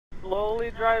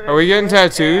slowly driving. Are we getting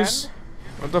tattoos?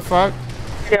 What the fuck?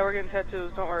 Yeah, we're getting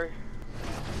tattoos, don't worry.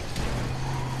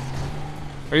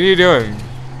 What are you doing?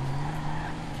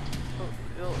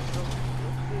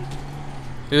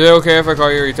 Is it okay if I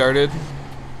call you retarded?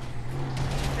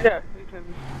 Yeah, you can.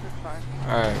 It's fine.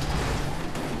 Alright.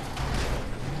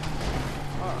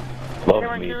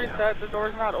 Cameron, can you reset? The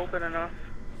door's not open enough.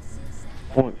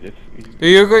 Oh,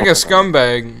 You look like a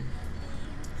scumbag.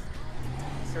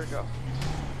 Here we go.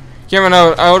 Cameron,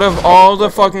 out of all the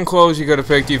fucking clothes you could have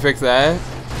picked, you picked that?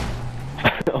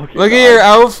 Okay, Look at your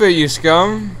outfit, you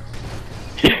scum.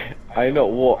 I know,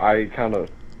 well, I kind of,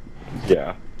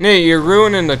 yeah. Nate, you're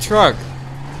ruining the truck.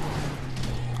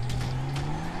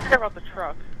 Care about the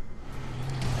truck.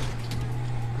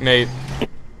 Nate,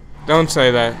 don't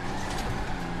say that.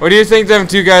 What do you think them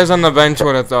two guys on the bench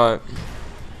would have thought?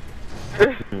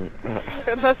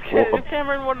 Unless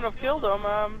Cameron wouldn't have killed him,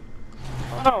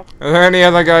 oh. Are there any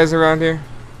other guys around here?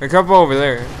 A couple over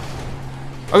there.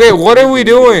 Okay, what are we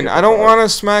doing? I don't want to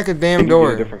smack a damn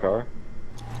door. A different car?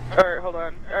 Alright, hold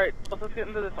on. Alright, let's get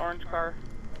into this orange car.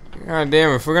 God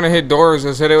damn, if we're gonna hit doors,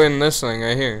 let's hit it in this thing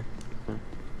right here.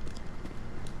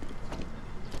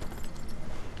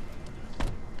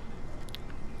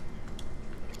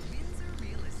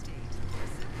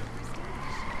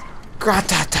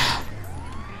 Gratata.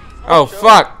 Oh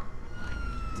fuck!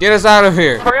 Get us out of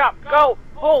here! Hurry up! Go!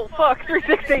 Oh fuck!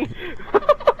 360!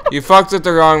 You fucked with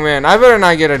the wrong man. I better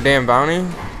not get a damn bounty.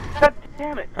 God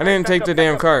damn it! I didn't take the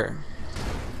damn car.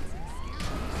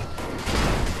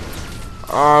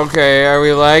 Okay, are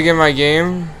we lagging my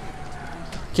game?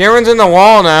 Cameron's in the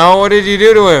wall now. What did you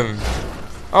do to him?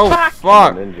 Oh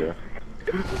fuck! Ninja.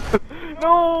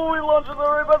 No, we launched us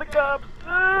already by the cops.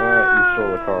 You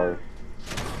stole the car.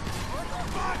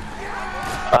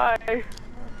 Bye.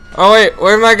 Oh wait,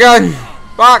 where's my gun?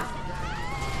 Fuck!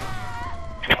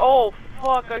 Oh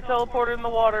fuck! I teleported in the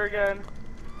water again.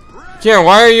 Cameron,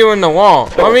 why are you in the wall?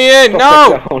 Let me in!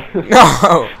 No!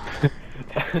 No!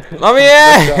 Let me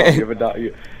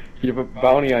in! You have a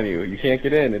bounty on you. You can't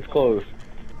get in. It's closed.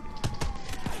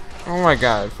 Oh my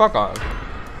god, fuck off.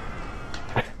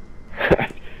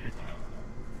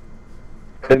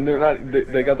 And they're not.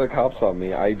 They got the cops on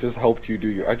me. I just helped you do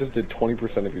your. I just did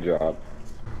 20% of your job.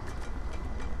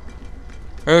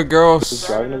 That girl. Just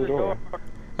driving to the door.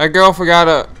 That girl forgot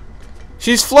a.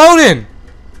 She's floating!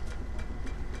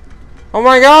 Oh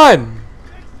my god!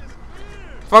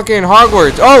 Fucking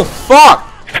Hogwarts. Oh fuck!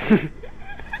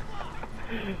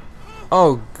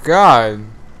 Oh god.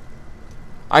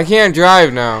 I can't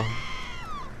drive now.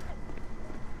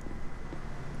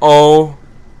 Oh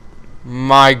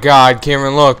my god,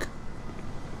 Cameron, look.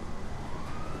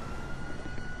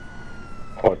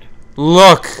 What?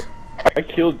 Look! I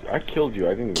killed you.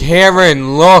 I didn't.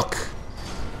 Cameron, look!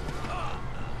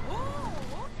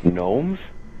 Gnomes?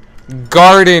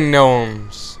 Garden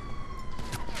gnomes.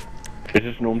 Is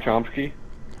this Gnome Chomsky?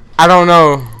 I don't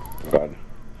know. God.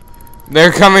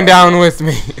 They're coming down with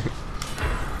me.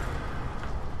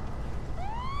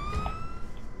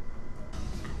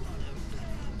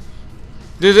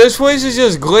 Dude, this place is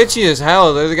just glitchy as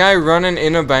hell. There's a guy running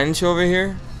in a bench over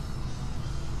here.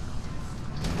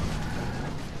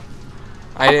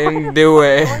 I didn't do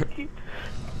it.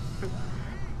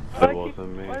 That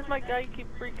wasn't me. Why does my guy keep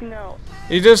freaking out?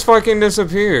 He just fucking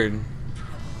disappeared.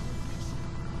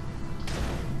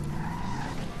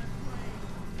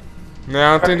 No,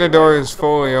 I don't think the door is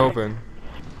fully open.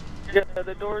 Yeah,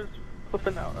 the door's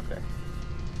flipping out. Okay.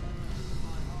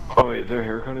 Oh wait, is there a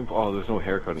haircutting? Oh, there's no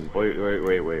haircutting. Wait.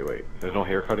 There's no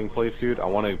haircutting place, dude. I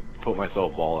want to put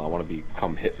myself balling. I want to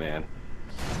become Hitman.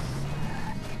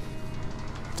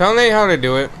 Tell Nate how to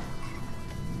do it.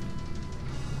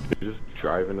 You just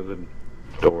drive into the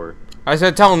door. I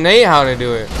said tell Nate how to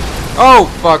do it. Oh,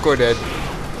 fuck, we're dead.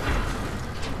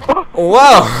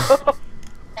 Whoa!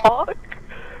 Fuck?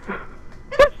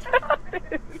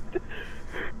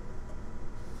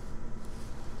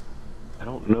 I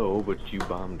don't know, but you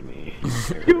bombed me.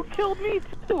 You killed me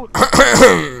too!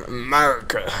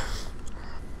 America.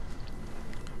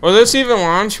 Will this even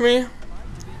launch me?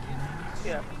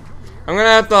 Yeah. I'm gonna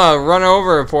have to run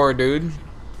over a poor dude.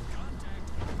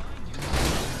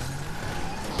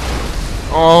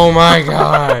 Oh my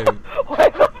god. Why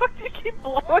the fuck do you keep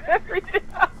blowing everything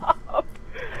up?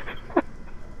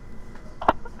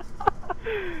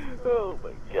 Oh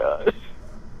my gosh.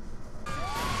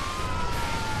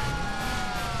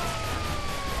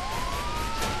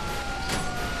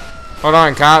 Hold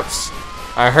on, cops.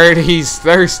 I heard he's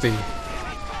thirsty.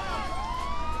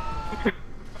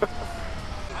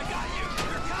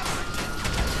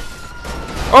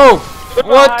 Oh,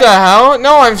 What the hell?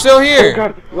 No, I'm still here. Oh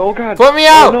god! Oh god! Put me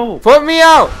out! Oh, no. Put me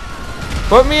out!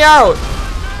 Put me out!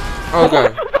 Oh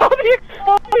god. Stop the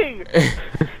exploding!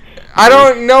 I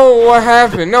don't know what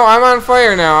happened. No, I'm on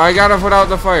fire now. I gotta put out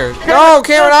the fire. No,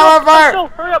 Cameron, I'm on fire! No,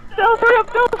 hurry up! No, hurry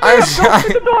up! No, hurry I'm up! No,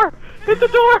 hit the door! Hit the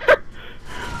door!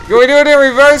 Can we do it in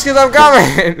reverse? Because I'm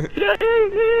coming!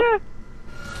 Yeah.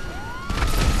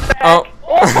 Oh.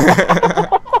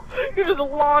 You just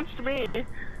launched me.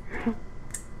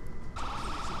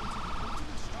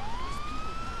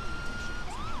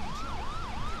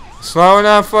 Slow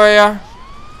enough for ya?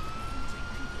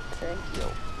 Thank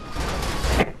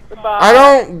you. Goodbye. I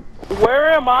don't...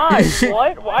 Where am I?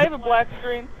 What? Why have a black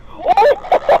screen?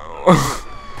 Oh!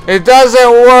 It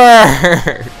doesn't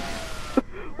work!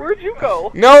 Where'd you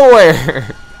go?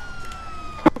 Nowhere!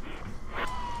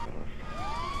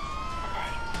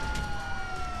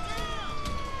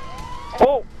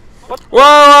 Oh! What?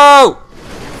 Whoa!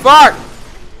 Fuck!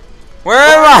 Where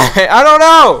am I? I don't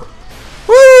know!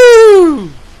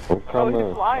 Woo! I'm coming.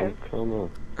 he's flying. I'm coming.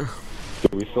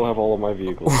 Do we still have all of my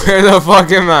vehicles? Where the fuck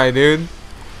am I, dude?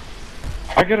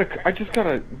 I just got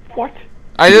a... What?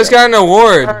 I just got an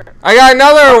award. I got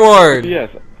another award! Yes.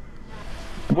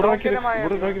 What did I get? in my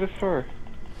What did I get a star?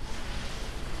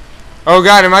 Oh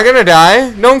god, am I gonna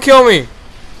die? Don't kill me!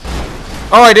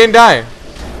 Oh, I didn't die.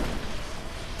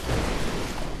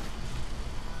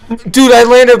 Dude, I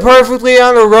landed perfectly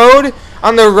on the road,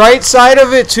 on the right side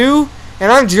of it too, and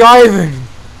I'm driving.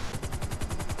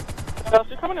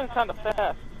 You're coming in kind of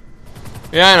fast.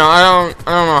 Yeah, I know.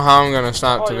 I don't know how I'm gonna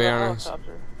stop, to be you're a honest.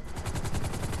 helicopter.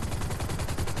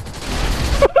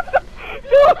 Dude,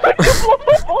 you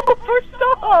blew up all the first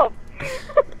stop!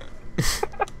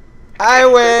 I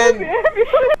win.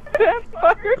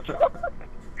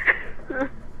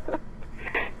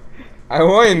 I won,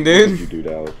 What did you dude. do,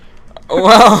 Dallas?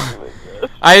 Well,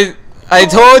 I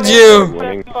told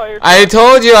you. I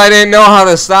told you I didn't know how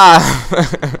to stop.